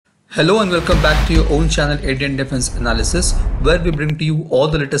Hello and welcome back to your own channel Indian Defense Analysis, where we bring to you all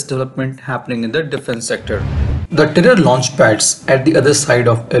the latest development happening in the defense sector. The terror launch pads at the other side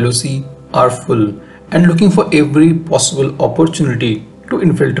of LOC are full and looking for every possible opportunity to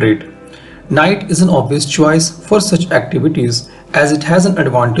infiltrate. Night is an obvious choice for such activities as it has an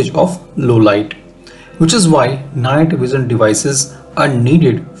advantage of low light, which is why night vision devices are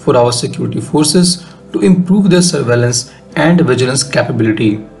needed for our security forces to improve their surveillance and vigilance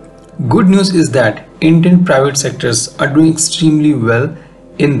capability. Good news is that Indian private sectors are doing extremely well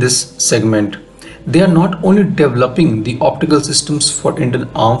in this segment. They are not only developing the optical systems for Indian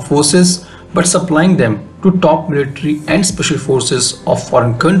armed forces but supplying them to top military and special forces of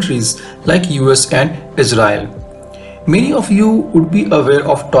foreign countries like US and Israel. Many of you would be aware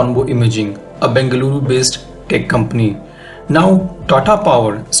of Tonbo Imaging, a Bengaluru-based tech company. Now, Tata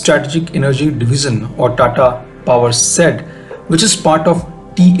Power Strategic Energy Division or Tata Power SED, which is part of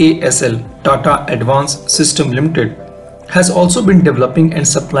TASL, Tata Advance Systems Limited, has also been developing and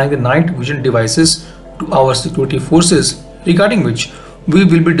supplying the night vision devices to our security forces, regarding which we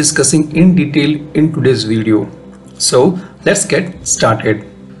will be discussing in detail in today's video. So let's get started.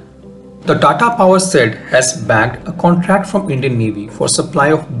 The Tata Power SED has bagged a contract from Indian Navy for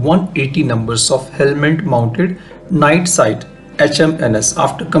supply of 180 numbers of helmet-mounted night sight HMNS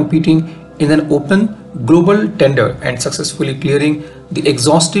after competing in an open global tender and successfully clearing the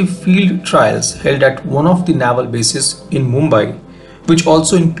exhaustive field trials held at one of the naval bases in Mumbai, which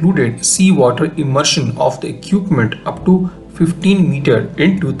also included seawater immersion of the equipment up to 15 meters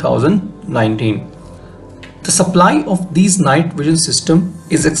in 2019. The supply of these night vision system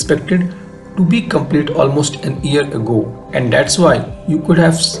is expected to be complete almost an year ago, and that's why you could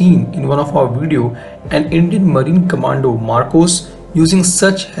have seen in one of our video an Indian Marine Commando MARCOS using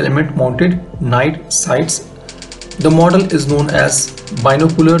such helmet mounted night sights. The model is known as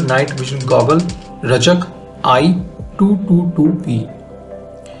Binocular Night Vision Goggle RAJAK I-222B.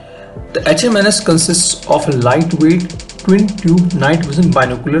 The HMNS consists of a lightweight twin tube night vision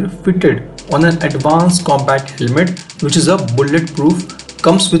binocular fitted on an advanced combat helmet which is a bulletproof,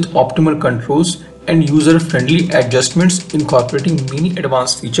 comes with optimal controls and user-friendly adjustments incorporating many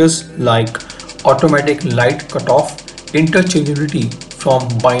advanced features like automatic light cutoff, interchangeability from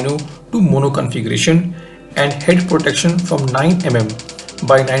bino to mono configuration, and head protection from 9mm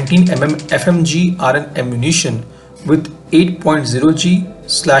by 19mm FMG RN ammunition with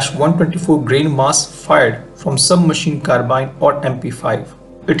 8.0G/124 grain mass fired from submachine carbine or MP5.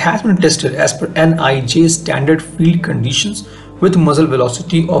 It has been tested as per NIJ standard field conditions with muzzle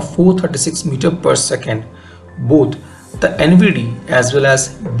velocity of 436 meters per second. Both the NVD as well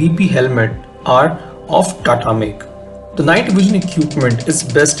as BP helmet are of Tata make. The night vision equipment is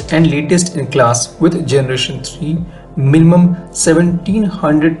best and latest in class with Generation 3 minimum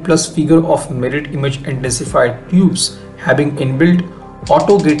 1700 plus figure of mirror image intensified tubes having inbuilt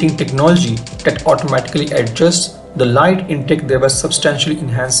auto gating technology that automatically adjusts the light intake, thereby substantially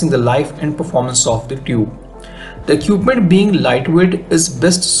enhancing the life and performance of the tube. The equipment being lightweight is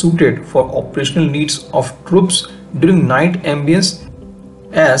best suited for operational needs of troops during night ambience,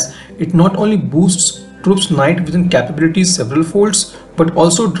 as it not only boosts troops' night vision capabilities several folds but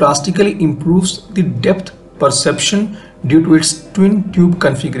also drastically improves the depth perception due to its twin tube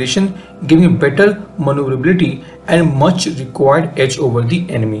configuration, giving better maneuverability and much required edge over the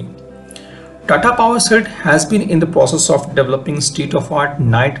enemy. Tata Power SED has been in the process of developing state-of-art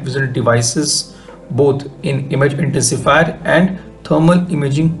night vision devices both in image intensifier and thermal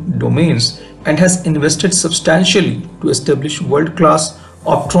imaging domains and has invested substantially to establish world-class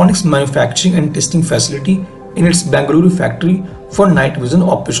optronics manufacturing and testing facility in its Bengaluru factory for night vision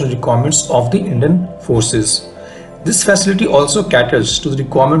operational requirements of the Indian forces. This facility also caters to the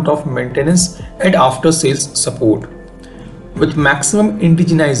requirement of maintenance and after-sales support. With maximum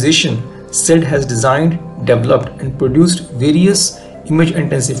indigenization, SED has designed, developed and produced various image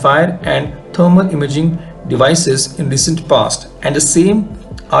intensifier and thermal imaging devices in recent past, and the same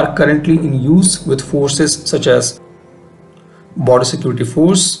are currently in use with forces such as Border Security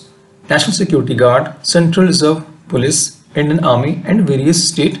Force, National Security Guard, Central Reserve Police, Indian Army and various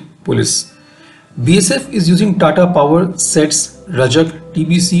state police. BSF is using Tata Power SED's RAJAK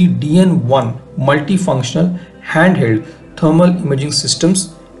TBC DN1 multifunctional handheld thermal imaging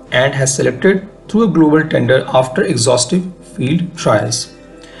systems and has selected through a global tender after exhaustive field trials.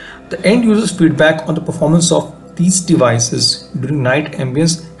 The end user's feedback on the performance of these devices during night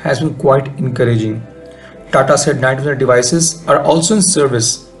ambience has been quite encouraging. Tata SED night vision devices are also in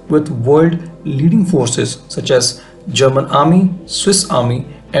service with world leading forces such as German Army, Swiss Army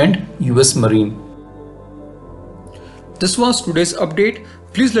and US Marine. This was today's update.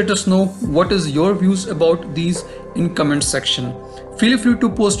 Please let us know what is your views about these in comment section. Feel free to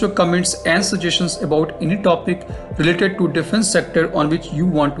post your comments and suggestions about any topic related to defense sector on which you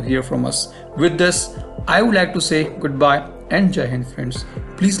want to hear from us. With this, I would like to say goodbye and Jai Hind friends.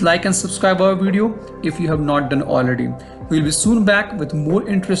 Please like and subscribe our video if you have not done already. We will be soon back with more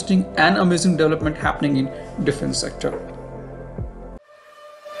interesting and amazing development happening in defense sector.